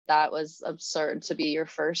that was absurd to be your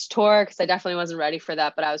first tour, because I definitely wasn't ready for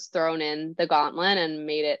that, but I was thrown in the gauntlet and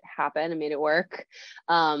made it happen and made it work.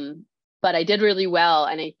 But I did really well,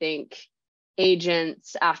 and I think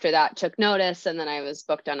agents after that took notice, and then I was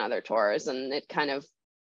booked on other tours, and it kind of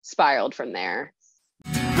spiraled from there.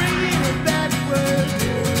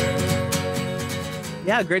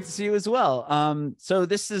 Yeah, great to see you as well. So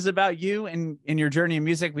this is about you and in your journey in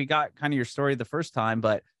music. We got kind of your story the first time,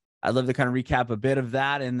 but I'd love to kind of recap a bit of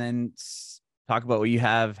that and then talk about what you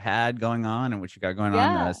have had going on and what you got going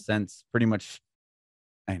on since pretty much,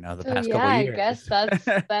 I know, the past couple of years. I guess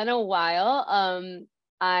that's been a while.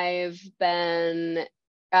 I've been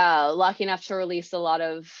lucky enough to release a lot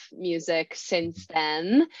of music since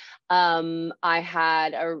then. I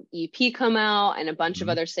had a EP come out and a bunch of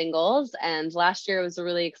other singles, and last year was a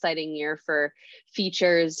really exciting year for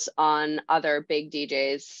features on other big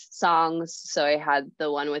DJs' songs. So I had the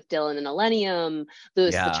one with Dylan and Millennium,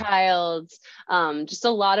 Lewis the Child, just a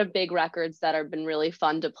lot of big records that have been really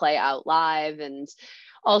fun to play out live, and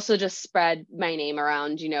also just spread my name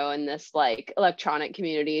around, you know, in this like electronic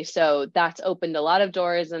community. So that's opened a lot of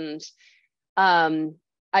doors, and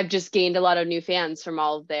I've just gained a lot of new fans from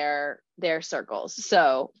all of their circles.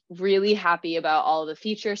 So really happy about all the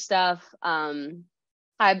feature stuff.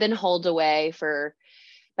 I've been holed away for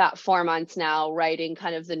about 4 months now, writing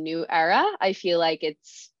kind of the new era. I feel like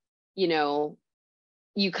it's, you know,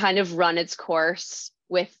 you kind of run its course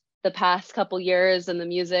with the past couple years and the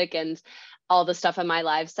music and all the stuff in my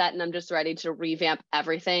live set, and I'm just ready to revamp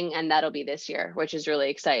everything, and that'll be this year, which is really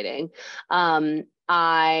exciting.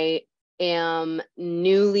 I am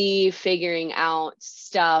newly figuring out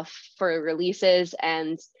stuff for releases,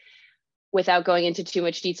 and without going into too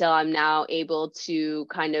much detail, I'm now able to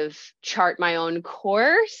kind of chart my own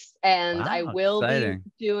course, and I will be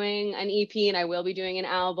doing an EP and I will be doing an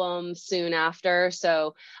album soon after.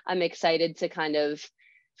 So I'm excited to kind of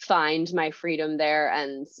find my freedom there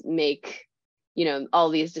and make, you know, all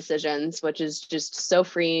these decisions, which is just so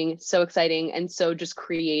freeing, so exciting, and so just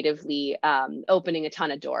creatively opening a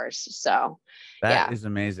ton of doors. So that is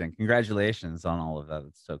amazing. Congratulations on all of that.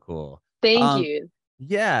 It's so cool. Thank you.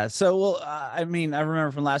 Yeah. So, well, I mean, I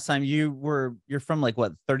remember from last time you're from like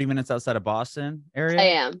what, 30 minutes outside of Boston area? I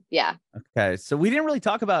am. Yeah. Okay. So we didn't really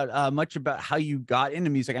talk about much about how you got into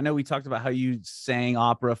music. I know we talked about how you sang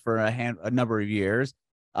opera for a number of years.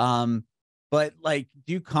 But like,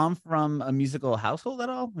 do you come from a musical household at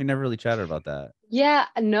all? We never really chatted about that. Yeah,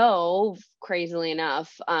 no, crazily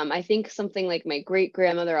enough. I think something like my great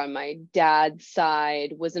grandmother on my dad's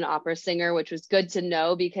side was an opera singer, which was good to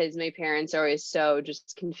know because my parents are always so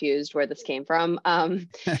just confused where this came from.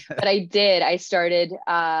 But I started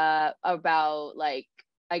about like,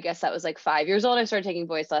 I guess that was like 5 years old. I started taking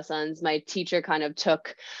voice lessons. My teacher kind of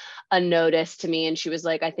took a notice to me, and she was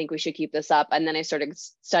like, I think we should keep this up. And then I started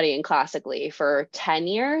studying classically for 10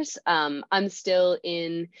 years. I'm still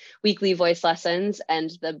in weekly voice lessons, and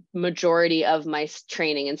the majority of my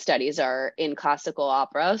training and studies are in classical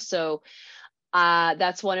opera. So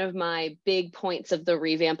that's one of my big points of the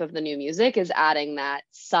revamp of the new music, is adding that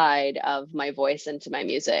side of my voice into my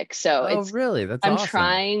music. So I'm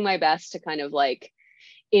trying my best to kind of like,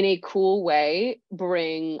 in a cool way,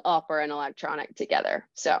 bring opera and electronic together.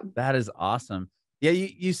 So that is awesome. Yeah,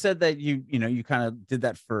 you said that you kind of did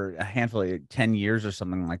that for a handful of 10 years or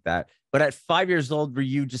something like that. But at 5 years old, were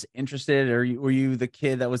you just interested, or were you the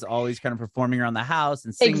kid that was always kind of performing around the house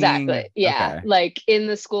and singing? Exactly. Yeah. Okay. Like in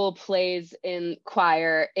the school plays, in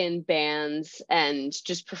choir, in bands, and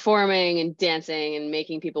just performing and dancing and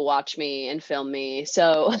making people watch me and film me.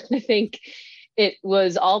 So I think it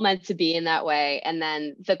was all meant to be in that way. And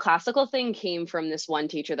then the classical thing came from this one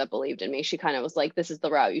teacher that believed in me. She kind of was like, this is the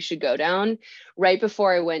route you should go down. Right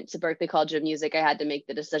before I went to Berklee College of Music, I had to make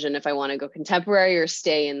the decision if I want to go contemporary or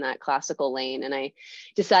stay in that classical lane. And I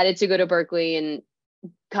decided to go to Berklee and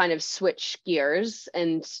kind of switch gears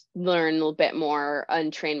and learn a little bit more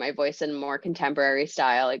and train my voice in more contemporary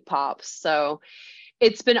style, like pops. So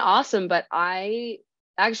it's been awesome. But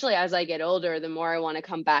actually, as I get older, the more I want to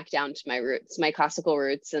come back down to my roots, my classical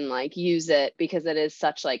roots, and like use it, because it is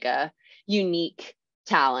such like a unique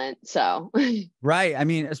talent. So right. I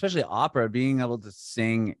mean, especially opera, being able to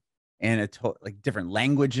sing in like different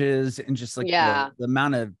languages, and just like the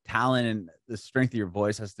amount of talent and the strength of your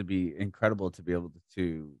voice has to be incredible to be able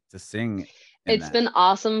to sing. It's been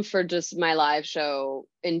awesome for just my live show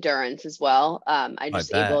endurance as well. I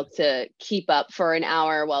just able to keep up for an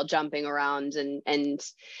hour while jumping around, and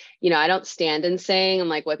you know, I don't stand and sing. I'm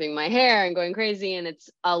like whipping my hair and going crazy, and it's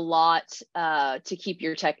a lot to keep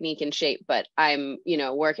your technique in shape. But I'm, you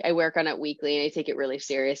know, I work on it weekly, and I take it really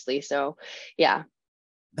seriously. So yeah.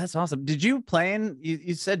 That's awesome. Did you play in,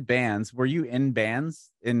 you said bands, were you in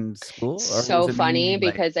bands in school, or So was it funny mainly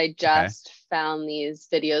like, because I okay. just found these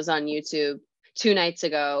videos on YouTube 2 nights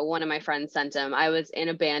ago. One of my friends sent them. I was in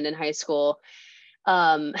a band in high school.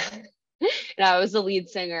 Um, and I was the lead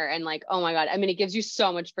singer, and like, oh my God, I mean, it gives you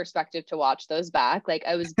so much perspective to watch those back. Like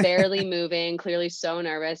I was barely moving, clearly so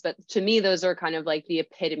nervous, but to me, those are kind of like the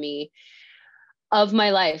epitome of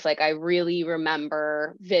my life. Like I really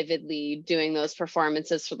remember vividly doing those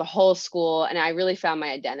performances for the whole school, and I really found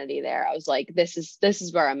my identity there. I was like, this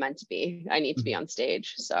is where I'm meant to be. I need to be Mhm. on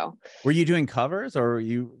stage. So Were you doing covers, or were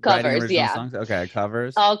you writing covers, original yeah, songs? Okay,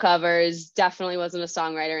 covers. all covers. Definitely wasn't a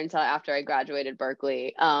songwriter until after I graduated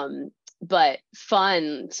Berkeley. But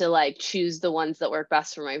fun to like choose the ones that work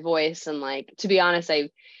best for my voice. And like, to be honest,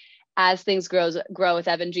 as things grow with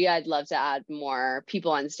EVAN GIIA, I'd love to add more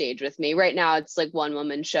people on stage with me. Right now it's like one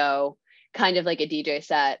woman show, kind of like a DJ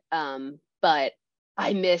set. But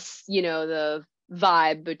I miss, the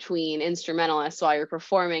vibe between instrumentalists while you're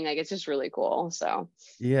performing. Like it's just really cool. So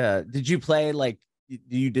Yeah. Did you play like,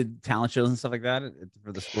 you did talent shows and stuff like that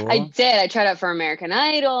for the I school? did. I tried out for American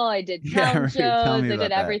Idol. I did Yeah, talent right. Tell shows. me I did about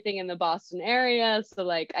that. everything in the Boston area. So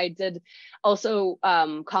like I did also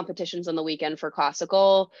competitions on the weekend for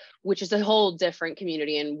classical, which is a whole different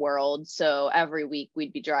community and world. So every week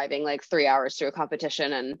we'd be driving like 3 hours to a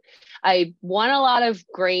competition, and I won a lot of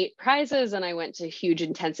great prizes. And I went to huge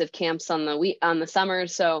intensive camps on the summer.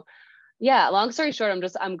 So yeah, long story short,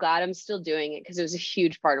 I'm glad I'm still doing it because it was a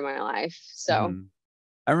huge part of my life. So Mhm.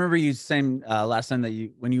 I remember you saying last time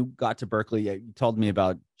that when you got to Berkeley, you told me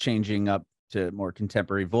about changing up to more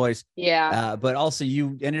contemporary voice. yeah. But also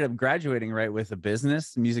you ended up graduating, right, with a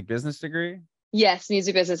music business degree. Yes,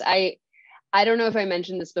 music business. I don't know if I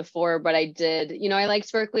mentioned this before, but I did, I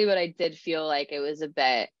liked Berkeley, but I did feel like it was a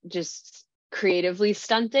bit just creatively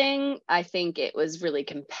stunting. I think it was really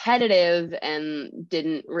competitive and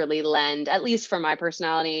didn't really lend, at least for my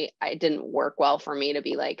personality, it didn't work well for me to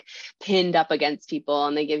be like pinned up against people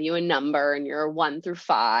and they give you a number and you're a 1 through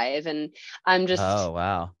 5. And I'm just, Oh,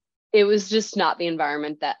 wow. it was just not the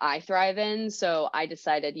environment that I thrive in. So I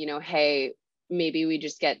decided, hey, maybe we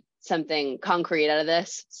just get something concrete out of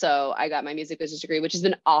this. So I got my music business degree, which has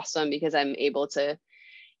been awesome because I'm able to,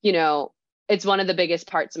 you know, it's one of the biggest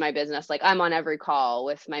parts of my business. Like I'm on every call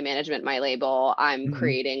with my management, my label. I'm Mhm.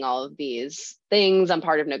 creating all of these things. I'm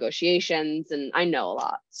part of negotiations and I know a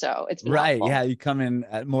lot. So it's been Right. helpful. Yeah. You come in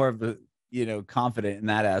at more of the, confident in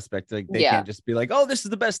that aspect. Like they Yeah. can't just be like, oh, this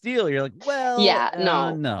is the best deal. You're like, well, Yeah.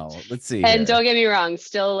 No. no, let's see And here. don't get me wrong,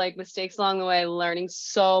 still like mistakes along the way, learning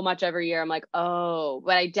so much every year. I'm like, oh,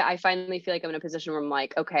 but I finally feel like I'm in a position where I'm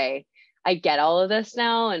like, okay, I get all of this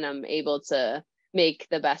now and I'm able to make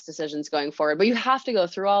the best decisions going forward. But you have to go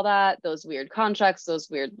through all that, those weird contracts, those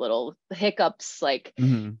weird little hiccups, like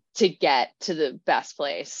Mhm. to get to the best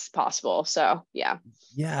place possible. So yeah.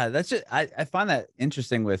 Yeah, that's just I find that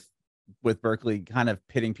interesting with Berkeley kind of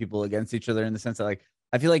pitting people against each other in the sense that like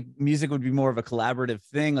I feel like music would be more of a collaborative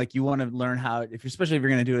thing. Like you want to learn how, especially if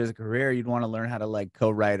you're going to do it as a career, you'd want to learn how to like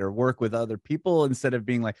co-write or work with other people instead of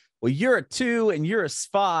being like, well, you're a 2 and you're a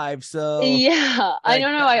 5, so Yeah, I like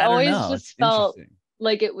don't know. I I don't always know. It's just felt interesting.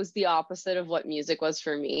 like it was the opposite of what music was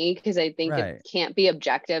for me because I think it Right. can't be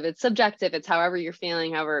objective. It's subjective. It's however you're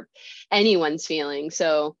feeling, however anyone's feeling.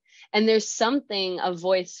 So, and there's something, a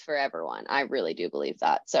voice for everyone. I really do believe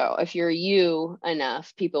that. So, if you're you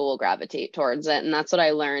enough, people will gravitate towards it. And that's what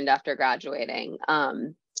I learned after graduating.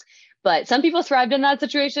 But some people thrived in that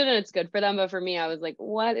situation and it's good for them. But for me, I was like,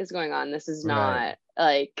 what is going on? This is Right. not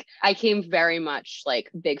like, I came very much like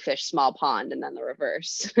big fish, small pond, and then the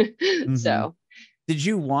reverse. Mhm. So, Did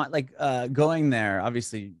you want like going there?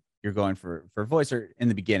 Obviously, you're going for voice, or in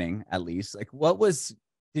the beginning at least. Like what was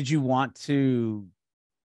did you want to,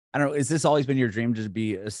 I don't know, is this always been your dream to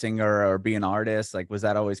be a singer or be an artist? Like, was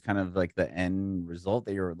that always kind of like the end result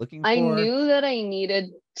that you were looking I for? knew that I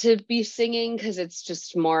needed to be singing because it's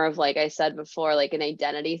just more of, like I said before, like an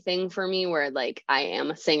identity thing for me where like I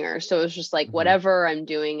am a singer. So it was just like Mhm. whatever I'm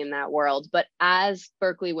doing in that world. But as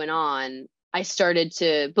Berkeley went on, I started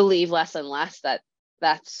to believe less and less that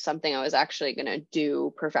that's something I was actually going to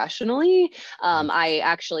do professionally. I Interesting.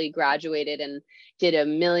 actually graduated and did a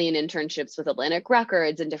million internships with Atlantic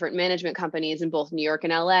Records and different management companies in both New York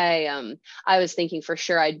and LA. I was thinking for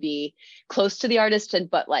sure I'd be close to the artist and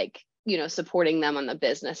but like supporting them on the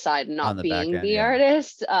business side and On not the back being end, the yeah.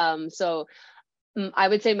 artist. So I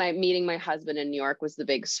would say my meeting my husband in New York was the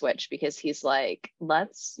big switch because he's like,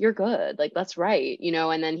 you're good, like let's write,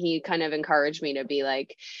 and then he kind of encouraged me to be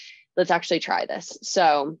like, let's actually try this.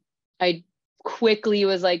 So I quickly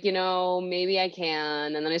was like, you know, maybe I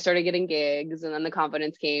can. And then I started getting gigs, and then the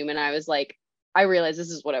confidence came, and I was like, I realized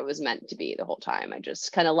this is what I was meant to be the whole time. I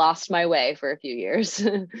just kind of lost my way for a few years.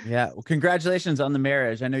 Yeah. Well, congratulations on the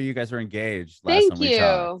marriage. I know you guys were engaged last Thank time we you.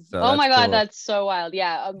 talked. So Oh my God, cool. that's so wild.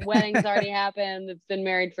 Yeah. Wedding's already happened. It's been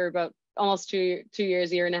married for about almost 2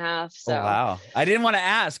 years, year and a half. So oh, wow. I didn't want to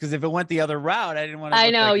ask, because if it went the other route, I didn't want to I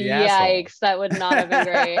look know, like the asshole. yikes, that would not have been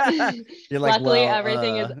great. You're like, Luckily, well,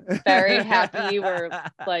 everything is very happy. We're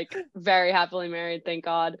like very happily married, thank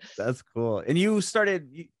God. That's cool. And you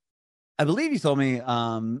started, I believe you told me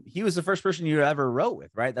he was the first person you ever wrote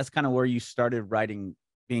with, right? That's kind of where you started writing,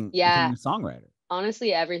 becoming a songwriter.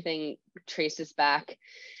 Honestly, everything traces back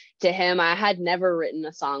to him. I had never written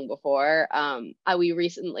a song before. We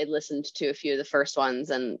recently listened to a few of the first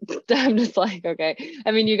ones, and I'm just like, okay,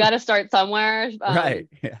 I mean, you got to start somewhere. Right.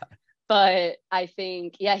 Yeah. But I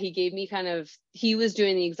think, yeah, he was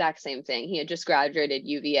doing the exact same thing. He had just graduated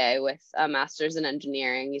UVA with a master's in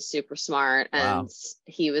engineering. He's super smart. And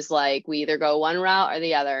he was like, we either go one route or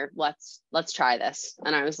the other. Let's try this.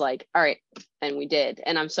 And I was like, all right. And we did.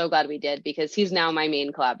 And I'm so glad we did, because he's now my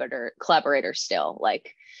main collaborator still.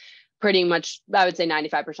 Like, pretty much, I would say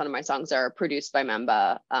 95% of my songs are produced by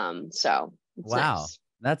Memba. So wow, nice.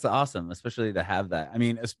 That's awesome, especially to have that. I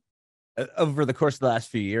mean, over the course of the last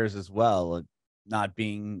few years as well, not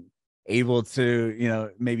being able to, you know,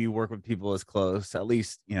 maybe work with people as close, at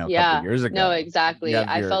least, you know, a couple of years ago. No, exactly.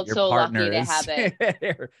 I felt so lucky to have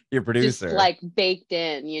it. Your producer. Just like baked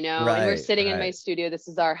in, you know, and we're sitting in my studio. This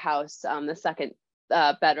is our house, the second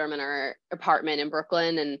bedroom in our apartment in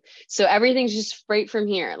Brooklyn. And so everything's just right from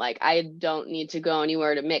here. Like, I don't need to go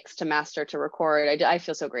anywhere to mix, to master, to record. I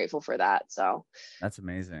feel so grateful for that. So that's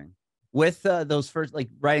amazing. With those first, like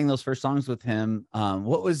writing those first songs with him,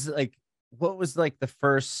 what was like the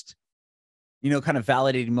first, you know, kind of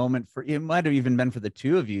validating moment for, it might have even been for the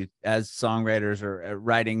two of you as songwriters or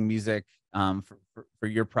writing music for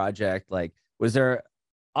your project? Like, was there,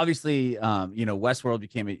 obviously, you know, Westworld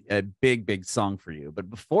became a big song for you, but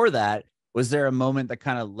before that, was there a moment that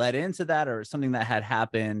kind of led into that, or something that had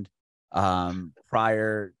happened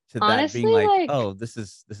prior to that being like, oh, this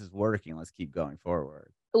is working, let's keep going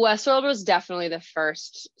forward? Westworld was definitely the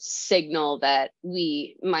first signal that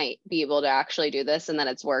we might be able to actually do this and that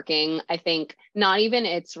it's working. I think not even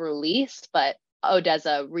its release, but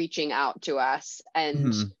Odessa reaching out to us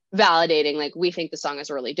and validating, like, we think the song is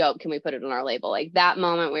really dope. Can we put it on our label? Like, that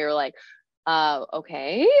moment we were like,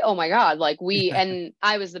 okay, oh my God. Like, and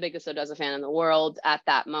I was the biggest Odessa fan in the world at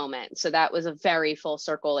that moment. So that was a very full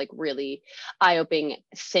circle, like, really eye-opening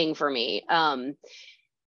thing for me.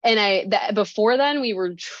 And before then, we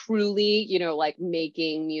were truly, you know, like,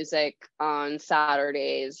 making music on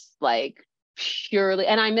Saturdays, like, purely,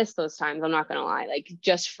 and I miss those times, I'm not gonna lie, like,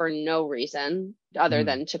 just for no reason other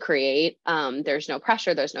than to create. There's no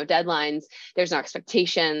pressure, there's no deadlines, there's no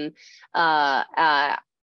expectation. Actually,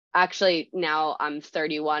 now I'm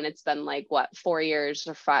 31. It's been like, what, 4 years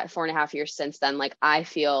or 4.5 years since then. Like, I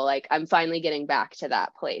feel like I'm finally getting back to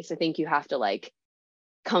that place. I think you have to, like,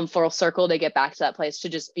 come full circle to get back to that place, to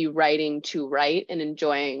just be writing to write and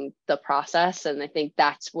enjoying the process. And I think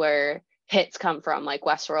that's where hits come from, like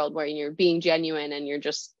Westworld, where you're being genuine and you're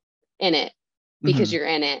just in it because you're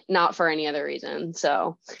in it, not for any other reason.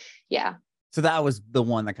 So yeah. So that was the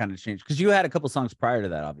one that kind of changed, because you had a couple songs prior to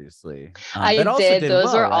that, obviously. I did. Those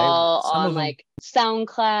well, are all on like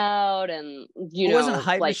SoundCloud, and you know, wasn't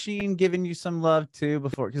Hype Machine giving you some love too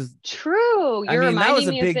before? Because true, you're reminding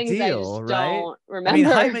me of things deal, I just don't remember.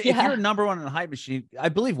 I mean, if you're number one on Hype Machine, I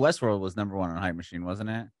believe Westworld was number one on Hype Machine, wasn't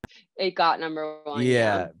it? It got number one.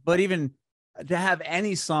 Yeah, but even to have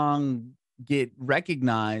any song get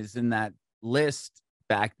recognized in that list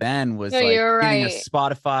back then was like getting a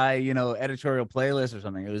Spotify, you know, editorial playlist or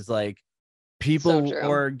something. It was like people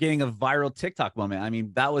were getting a viral TikTok moment. I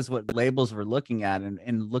mean, that was what labels were looking at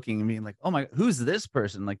and looking and being like, oh my, who's this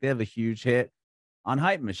person? Like, they have a huge hit on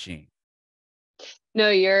Hype Machine. No,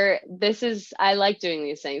 I like doing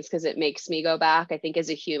these things because it makes me go back. I think as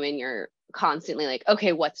a human, you're constantly like,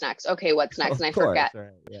 okay, what's next? Okay, what's next? And I forget. Right,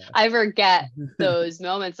 yeah. I forget those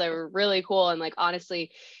moments that were really cool. And like,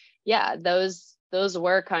 honestly, yeah, those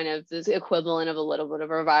were kind of the equivalent of a little bit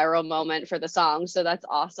of a viral moment for the song. So that's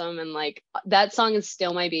awesome. And like, that song is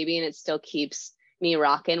still my baby and it still keeps me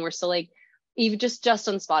rocking. We're still like, even just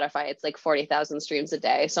on Spotify, it's like 40,000 streams a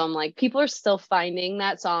day. So I'm like, people are still finding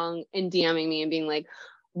that song and DMing me and being like,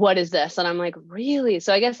 what is this? And I'm like, really?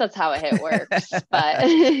 So I guess that's how a hit works. But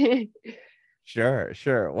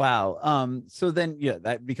Sure. Wow. So then, yeah,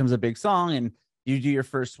 that becomes a big song, and you do your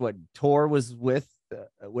first, tour was with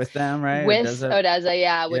with them, right? With Odessa? Odessa,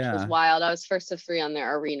 yeah, which was Yeah, wild. I was first of 3 on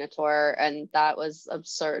their arena tour, and that was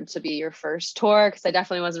absurd to be your first tour, because I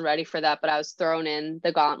definitely wasn't ready for that, but I was thrown in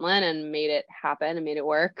the gauntlet and made it happen and made it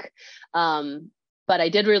work. But I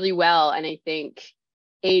did really well, and I think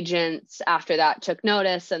agents after that took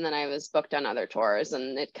notice, and then I was booked on other tours,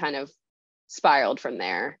 and it kind of spiraled from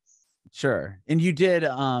there. sure. And you did.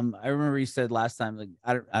 I remember you said last time, like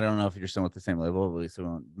I don't know if you're still with the same label, at least I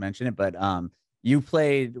won't mention it, but you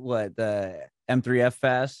played what, the M3F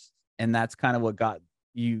Fest, and that's kind of what got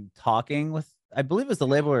you talking with, I believe it was the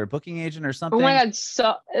label or a booking agent or something. Oh my God.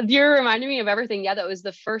 So you're reminding me of everything. Yeah, that was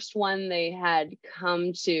the first one they had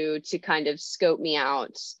come to kind of scope me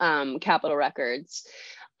out, Capitol Records.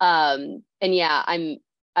 And yeah,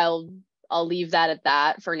 I'll leave that at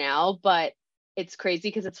that for now, but it's crazy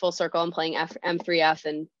because it's full circle. I'm playing M3F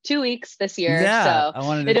in 2 weeks this year. Yeah, So I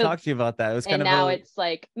wanted to talk to you about that. It was kind and of now it's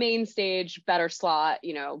like main stage, better slot,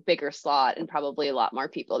 you know, bigger slot, and probably a lot more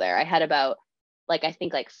people there. I had about like, I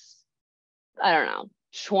think like, I don't know,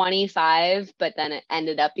 25, but then it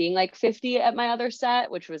ended up being like 50 at my other set,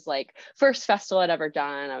 which was like first festival I'd ever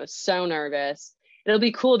done. I was so nervous. It'll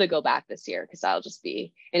be cool to go back this year because I'll just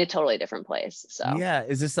be in a totally different place. So yeah.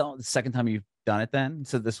 Is this the second time you've done it then?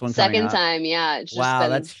 So this one second time, yeah. It's just wow,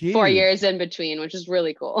 been that's huge. 4 years in between, which is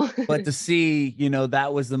really cool. But to see, you know,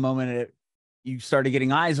 that was the moment you started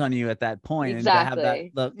getting eyes on you at that point, Exactly. and to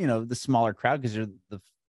have that, you know, the smaller crowd because you're the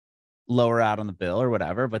lower out on the bill or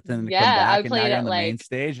whatever, but then to Yeah, come back I and now played you're at on the like, main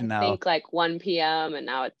stage, and I now think like 1 p.m. and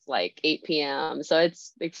now it's like 8 p.m. So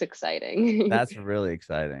it's exciting. that's really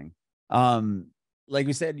exciting. Like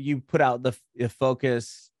we said, you put out the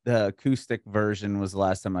Focus, the acoustic version was the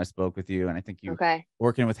last time I spoke with you, and I think you Okay.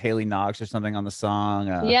 working with Haley Knox or something on the song.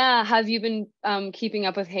 Yeah, have you been keeping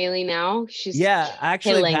up with Haley now? She's Yeah, I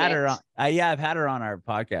actually killing had her it. on. Yeah, I've had her on our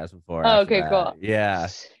podcast before. Oh, After okay, that. cool. Yeah,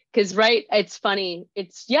 Because right, it's funny.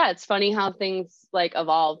 It's funny how things like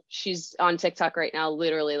evolve. She's on TikTok right now,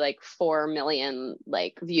 literally like 4 million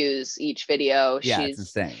like views each video. yeah, it's She's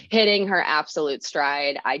insane. hitting her absolute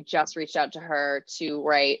stride. I just reached out to her to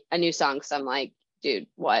write a new song because I'm like, dude,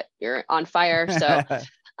 what? You're on fire. So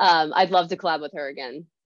I'd love to collab with her again.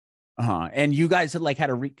 And you guys had like had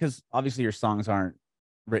a because obviously your songs aren't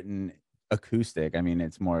written acoustic. I mean,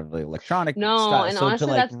 it's more of the electronic No, style. and So honestly,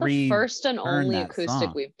 to like that's the first and only acoustic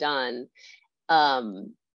song. we've done.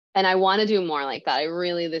 And I want to do more like that. I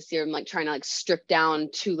really this year I'm like trying to like strip down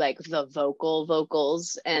to like the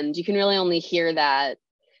vocals, and you can really only hear that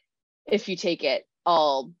if you take it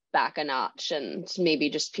all back a notch and maybe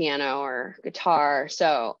just piano or guitar.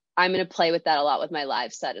 So I'm going to play with that a lot with my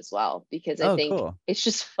live set as well, because I think cool. It's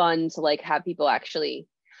just fun to like have people actually,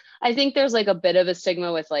 I think there's like a bit of a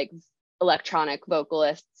stigma with like electronic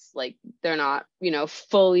vocalists, like they're not, you know,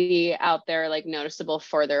 fully out there like noticeable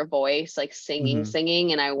for their voice, like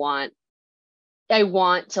singing. And I want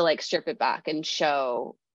to like strip it back and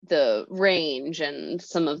show the range and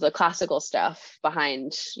some of the classical stuff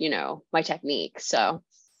behind, you know, my technique. So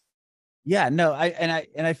yeah, no,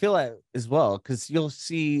 I feel that as well, because you'll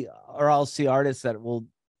see, or I'll see artists that will,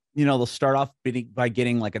 you know, they'll start off by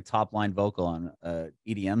getting like a top line vocal on a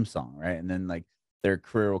EDM song, right? And then like their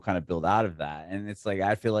career will kind of build out of that. And it's like,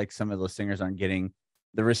 I feel like some of those singers aren't getting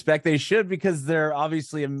the respect they should, because they're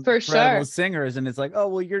obviously incredible singers. And it's like, oh,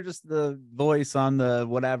 well, you're just the voice on the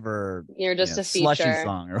whatever. You're just a slushy feature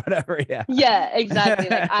song or whatever. Yeah. Yeah, exactly.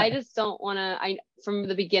 Like I just don't want to, from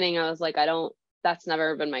the beginning, I was like, that's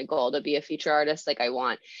never been my goal to be a feature artist. Like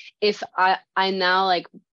I'm now like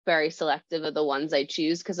very selective of the ones I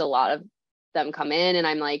choose, because a lot of them come in and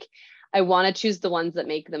I'm like, I want to choose the ones that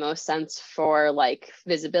make the most sense for like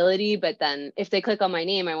visibility. But then if they click on my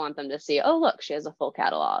name, I want them to see, oh, look, she has a full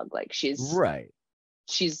catalog. Like she's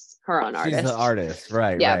her own artist. She's the artist.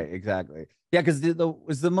 Right. Yeah. Right. Exactly. Yeah. Cause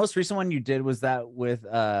the most recent one you did was that with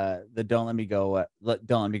the Don't Let Me Go.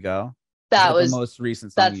 Don't Let Me Go. That was the most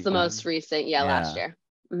recent song. That's the most recent. Yeah. Last year.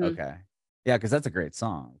 Mm-hmm. Okay. Yeah. Cause that's a great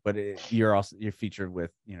song, but you're featured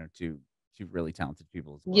with, you know, two really talented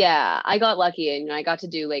people as well. Yeah. I got lucky, and I got to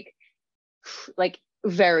do like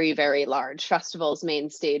very, very large festivals, main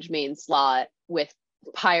stage, main slot, with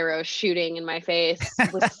pyro shooting in my face,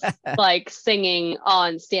 with like standing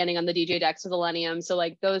on the DJ decks with Millennium. So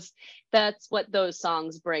like that's what those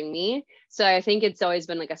songs bring me. So I think it's always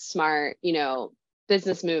been like a smart, you know,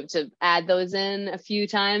 business move to add those in a few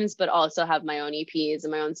times, but also have my own EPs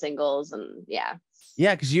and my own singles. And yeah,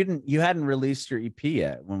 because you hadn't released your EP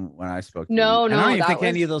yet when I spoke to you. No, I don't even think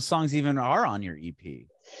any of those songs even are on your EP.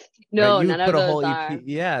 No, right? You none put of a those whole are. EP.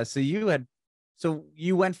 Yeah, so you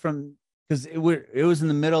went from, because it was in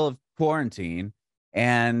the middle of quarantine,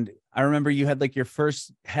 And I remember you had like your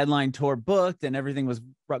first headline tour booked and everything was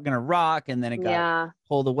gonna rock, and then it got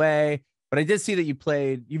pulled away. But I did see that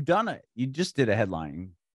you've done it. You just did a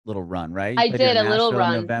headline little run, right? You I did a little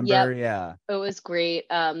run in November. Yeah. It was great.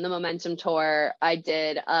 The Momentum tour, I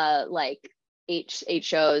did like eight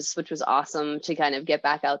shows, which was awesome to kind of get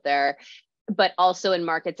back out there, but also in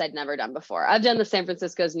markets I'd never done before. I've done the San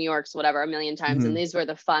Francisco's, New York's, whatever, a million times. And these were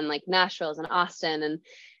the fun, like Nashville's and Austin. And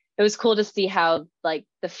it was cool to see how like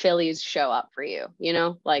the Phillies show up for you, you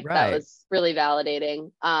know, like that was really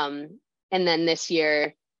validating. And then this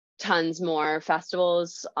year, tons more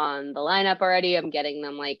festivals on the lineup already. I'm getting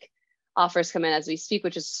them like offers come in as we speak,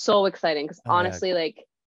 which is so exciting because honestly, like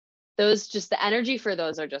those, just the energy for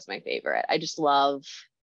those are just my favorite. I just love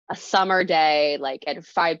a summer day, like at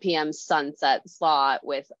 5 p.m. sunset slot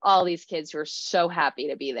with all these kids who are so happy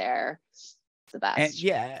to be there. The best.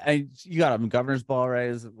 And you got them. Governor's Ball, right?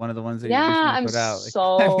 Is one of the ones that you I'm put out.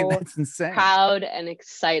 So I mean, that's insane. Proud and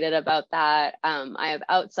excited about that. I have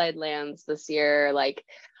Outside Lands this year. Like,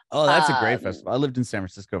 oh, that's a great festival. I lived in San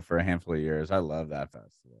Francisco for a handful of years. I love that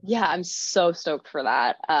festival. Yeah, I'm so stoked for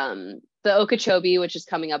that. The Okeechobee, which is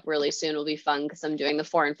coming up really soon, will be fun because I'm doing the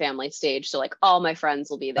foreign family stage. So like all my friends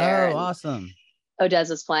will be there. Oh, awesome.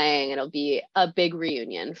 Odessa's playing. It'll be a big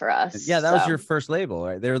reunion for us. Yeah, that was your first label,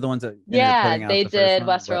 right? They were the ones that they did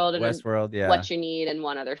Westworld and Westworld, What You Need and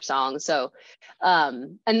one other song. So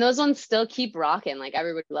and those ones still keep rocking. Like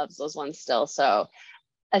everybody loves those ones still. So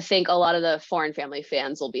I think a lot of the foreign family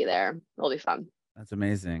fans will be there. It'll be fun. That's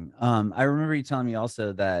amazing. I remember you telling me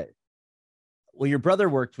also that, well, your brother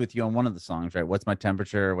worked with you on one of the songs, right? What's My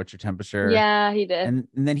Temperature? What's Your Temperature? Yeah, he did. And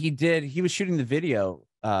then he was shooting the video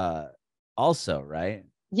also, right?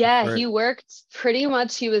 Yeah, he worked pretty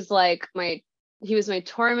much. He was my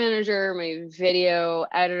tour manager, my video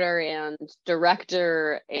editor and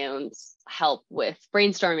director, and help with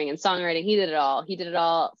brainstorming and songwriting. He did it all. He did it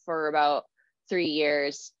all for about 3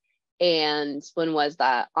 years. And when was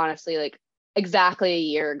that? Honestly, like exactly a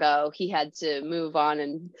year ago, he had to move on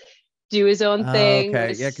and do his own thing.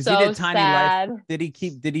 Okay, yeah, because he did Tiny Life. Did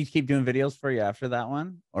he keep doing videos for you after that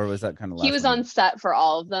one, or was that kind of? He was on set for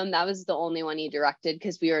all of them. That was the only one he directed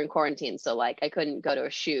because we were in quarantine, so like I couldn't go to a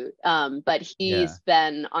shoot. But he's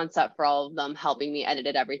been on set for all of them, helping me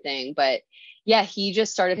edit everything. But yeah, he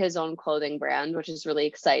just started his own clothing brand, which is really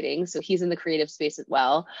exciting. So he's in the creative space as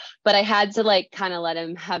well. But I had to like kind of let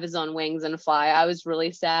him have his own wings and fly. I was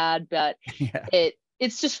really sad, but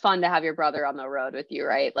it's just fun to have your brother on the road with you,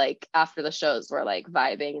 right? Like after the shows, we're like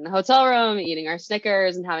vibing in the hotel room, eating our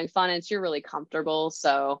Snickers and having fun. You're really comfortable.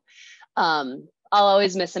 So I'll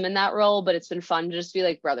always miss him in that role, but it's been fun to just be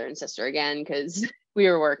like brother and sister again because we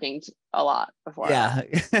were working a lot before. Yeah.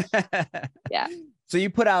 Yeah. So you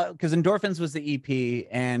put out, because Endorphins was the EP,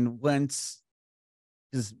 and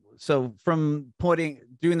so from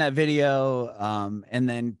doing that video, and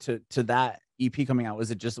then to that EP coming out,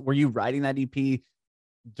 were you writing that EP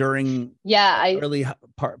during early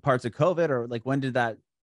parts of COVID, or like when did that?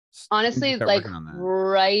 Honestly, like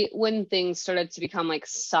right when things started to become like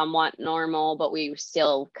somewhat normal, but we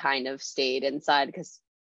still kind of stayed inside because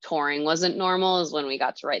touring wasn't normal, is when we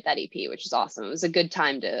got to write that EP, which is awesome. It was a good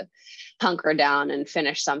time to hunker down and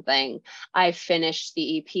finish something. I finished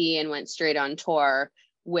the EP and went straight on tour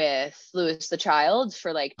with Louis the Child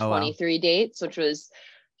for like 23 dates, which was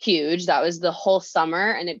huge. That was the whole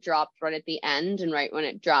summer, and it dropped right at the end. And right when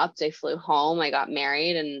it dropped, I flew home, I got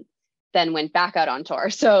married, and then went back out on tour.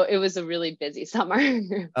 So it was a really busy summer.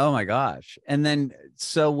 Oh my gosh. And then,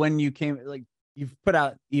 so when you came, like you've put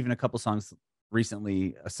out even a couple songs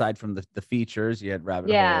recently, aside from the features, you had Rabbit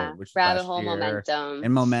Hole, which Rabbit Hole, Momentum,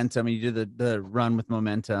 and Momentum. You did the run with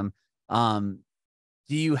Momentum. Do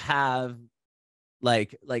you have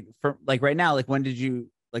like right now, like when did you,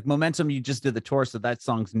 like Momentum, you just did the tour, so that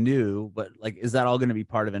song's new, but like, is that all going to be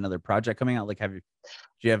part of another project coming out? Like, do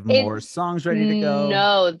you have more songs ready to go?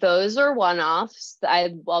 No, those are one-offs.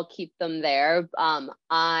 I'll keep them there.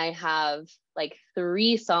 I have like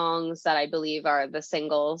 3 songs that I believe are the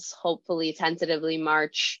singles, hopefully tentatively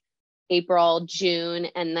March, April, June.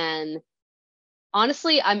 And then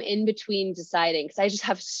honestly, I'm in between deciding because I just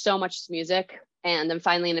have so much music, and I'm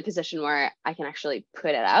finally in a position where I can actually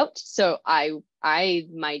put it out. So I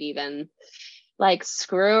might even like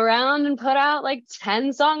screw around and put out like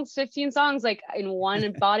 10 songs, 15 songs, like in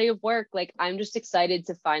one body of work. Like I'm just excited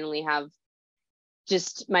to finally have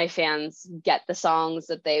just my fans get the songs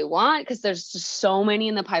that they want, because there's just so many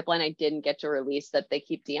in the pipeline I didn't get to release that they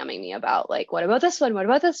keep DMing me about, like, what about this one? What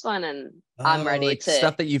about this one? And I'm ready like to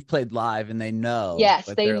stuff that you've played live and they know. Yes,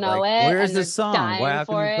 they know like, it. Where's the song? Why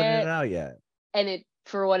haven't you put it out yet? And it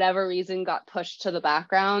for whatever reason got pushed to the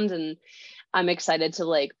background, and I'm excited to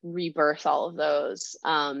like rebirth all of those.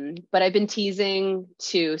 But I've been teasing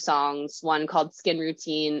 2 songs, one called Skin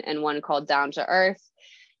Routine and one called Down to Earth,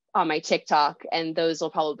 on my TikTok, and those will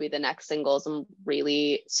probably be the next singles. I'm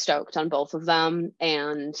really stoked on both of them,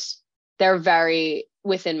 and they're very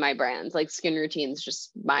within my brand. Like Skin Routine's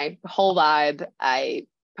just my whole vibe.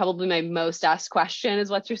 Probably my most asked question is,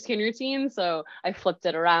 what's your skin routine? So I flipped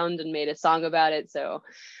it around and made a song about it. So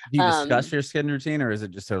do you discuss your skin routine, or is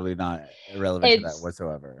it just totally not irrelevant to that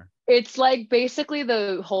whatsoever? It's like basically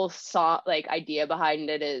the whole song, like idea behind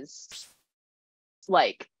it is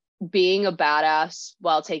like being a badass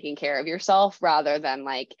while taking care of yourself, rather than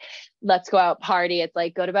like, let's go out party. It's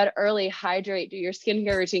like, go to bed early, hydrate, do your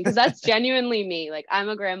skincare routine. Cause that's genuinely me. Like I'm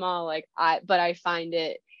a grandma, but I find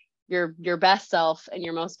it your best self and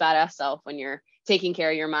your most badass self when you're taking care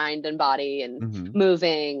of your mind and body and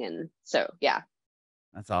moving. And so, yeah.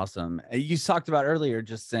 That's awesome. You talked about earlier,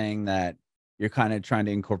 just saying that you're kind of trying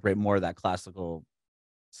to incorporate more of that classical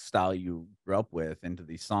style you grew up with into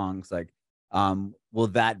these songs. Like, will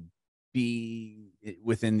that be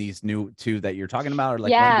within these new 2 that you're talking about? Or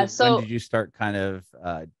like, when did you start kind of,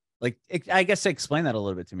 I guess explain that a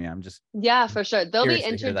little bit to me. I'm just, yeah, for sure. They'll be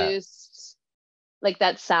introduced. Like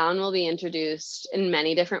that sound will be introduced in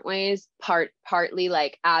many different ways, partly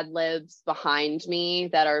like ad libs behind me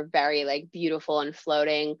that are very like beautiful and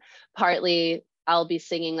floating. Partly I'll be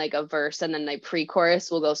singing like a verse, and then my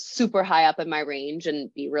pre-chorus will go super high up in my range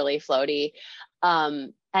and be really floaty.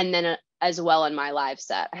 And then as well in my live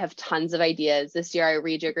set, I have tons of ideas. This year I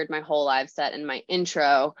rejiggered my whole live set, and my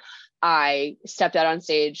intro, I stepped out on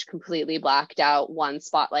stage completely blacked out, one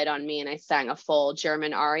spotlight on me, and I sang a full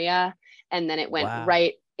German aria. And then it went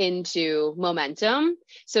right into momentum.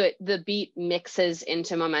 So the beat mixes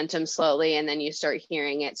into momentum slowly, and then you start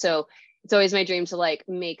hearing it. So it's always my dream to like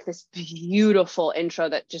make this beautiful intro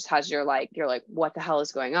that just has you're like, what the hell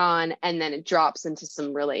is going on? And then it drops into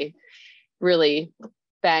some really, really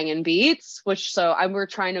banging beats, we're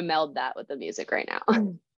trying to meld that with the music right now.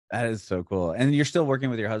 That is so cool. And you're still working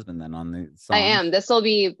with your husband then on the songs? I am. This will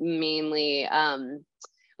be mainly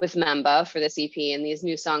with Memba for this EP, and these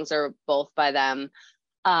new songs are both by them.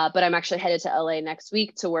 But I'm actually headed to LA next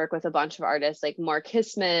week to work with a bunch of artists like More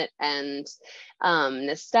Kismet and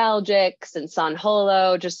Nostalgics and San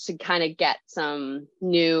Holo, just to kind of get some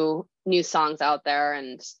new songs out there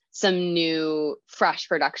and some new fresh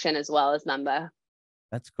production as well as Memba.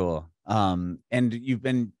 That's cool. And you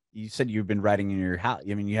said you've been writing in your house.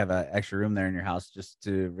 I mean, you have an extra room there in your house just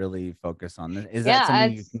to really focus on this. Is that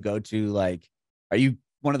something you can go to? Like, are you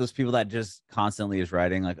one of those people that just constantly is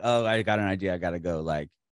writing like, oh, I got an idea, I gotta go? Like,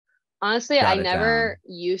 honestly, I never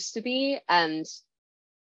used to be, and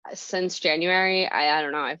since January, I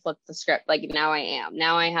don't know, I flipped the script. Like now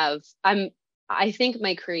I think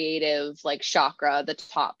my creative like chakra, the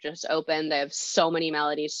top just opened. I have so many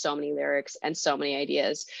melodies, so many lyrics, and so many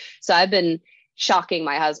ideas. So I've been shocking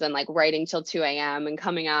my husband, like writing till 2 a.m. and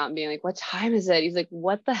coming out and being like, what time is it? He's like,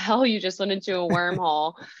 what the hell? You just went into a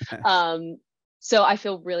wormhole. So I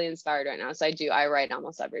feel really inspired right now. So I write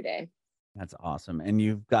almost every day. That's awesome. And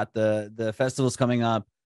you've got the festivals coming up.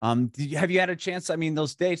 Have you had a chance? I mean,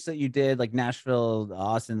 those dates that you did, like Nashville,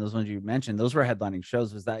 Austin, those ones you mentioned, those were headlining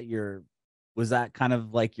shows. Was that kind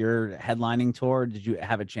of like your headlining tour? Did you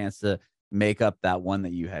have a chance to make up that one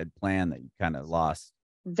that you had planned that you kind of lost?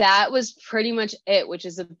 That was pretty much it, which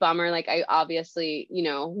is a bummer. Like I obviously,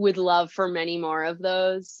 would love for many more of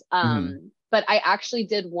those. But I actually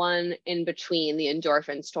did one in between, the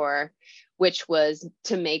Endorphins tour, which was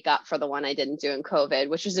to make up for the one I didn't do in COVID,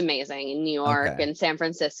 which was amazing, in New York and San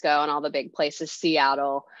Francisco and all the big places,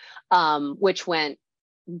 Seattle, which went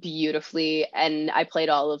beautifully. And I played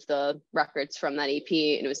all of the records from that EP,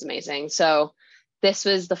 and it was amazing. So this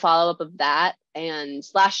was the follow-up of that. And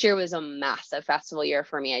last year was a massive festival year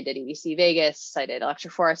for me. I did EDC Vegas, I did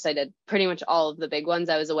Electric Forest, I did pretty much all of the big ones.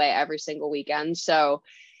 I was away every single weekend. So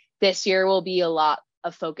this year will be a lot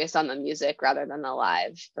of focus on the music rather than the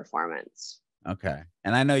live performance. Okay.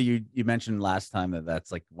 And I know you mentioned last time that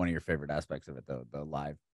that's like one of your favorite aspects of it, the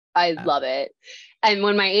live. I love it. And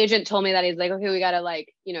when my agent told me that, he's like, okay, we got to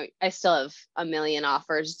I still have a million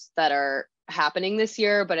offers that are happening this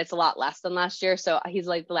year, but it's a lot less than last year. So he's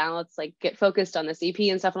like, now let's get focused on this EP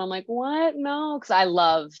and stuff. And I'm like, what? No, because I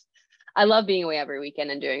love being away every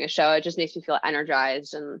weekend and doing a show. It just makes me feel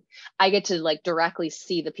energized, and I get to directly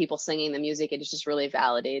see the people singing the music. It's just really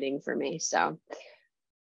validating for me. So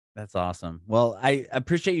that's awesome. Well, I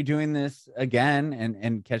appreciate you doing this again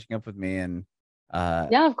and catching up with me. And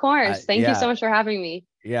Yeah, of course. Thank you so much for having me.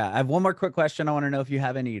 Yeah. I have one more quick question. I want to know if you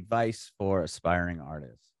have any advice for aspiring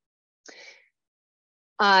artists.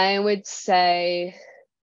 I would say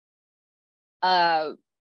it's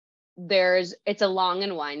a long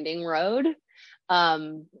and winding road.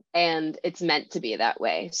 And it's meant to be that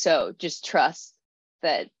way. So just trust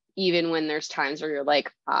that even when there's times where you're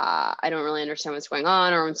like, I don't really understand what's going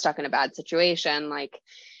on, or I'm stuck in a bad situation, like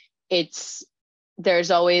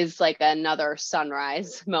there's always like another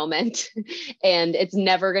sunrise moment. And it's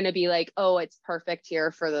never going to be like, oh, it's perfect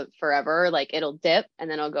here for forever. Like it'll dip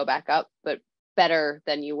and then it'll go back up, but better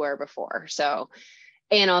than you were before. So,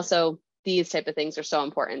 and also these type of things are so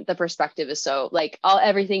important. The perspective is so like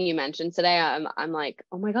everything you mentioned today. I'm like,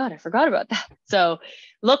 oh my God, I forgot about that. So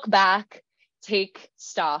look back, take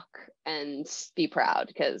stock, and be proud,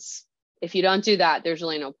 because if you don't do that, there's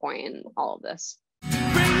really no point in all of this.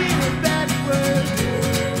 Bringing it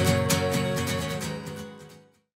backward.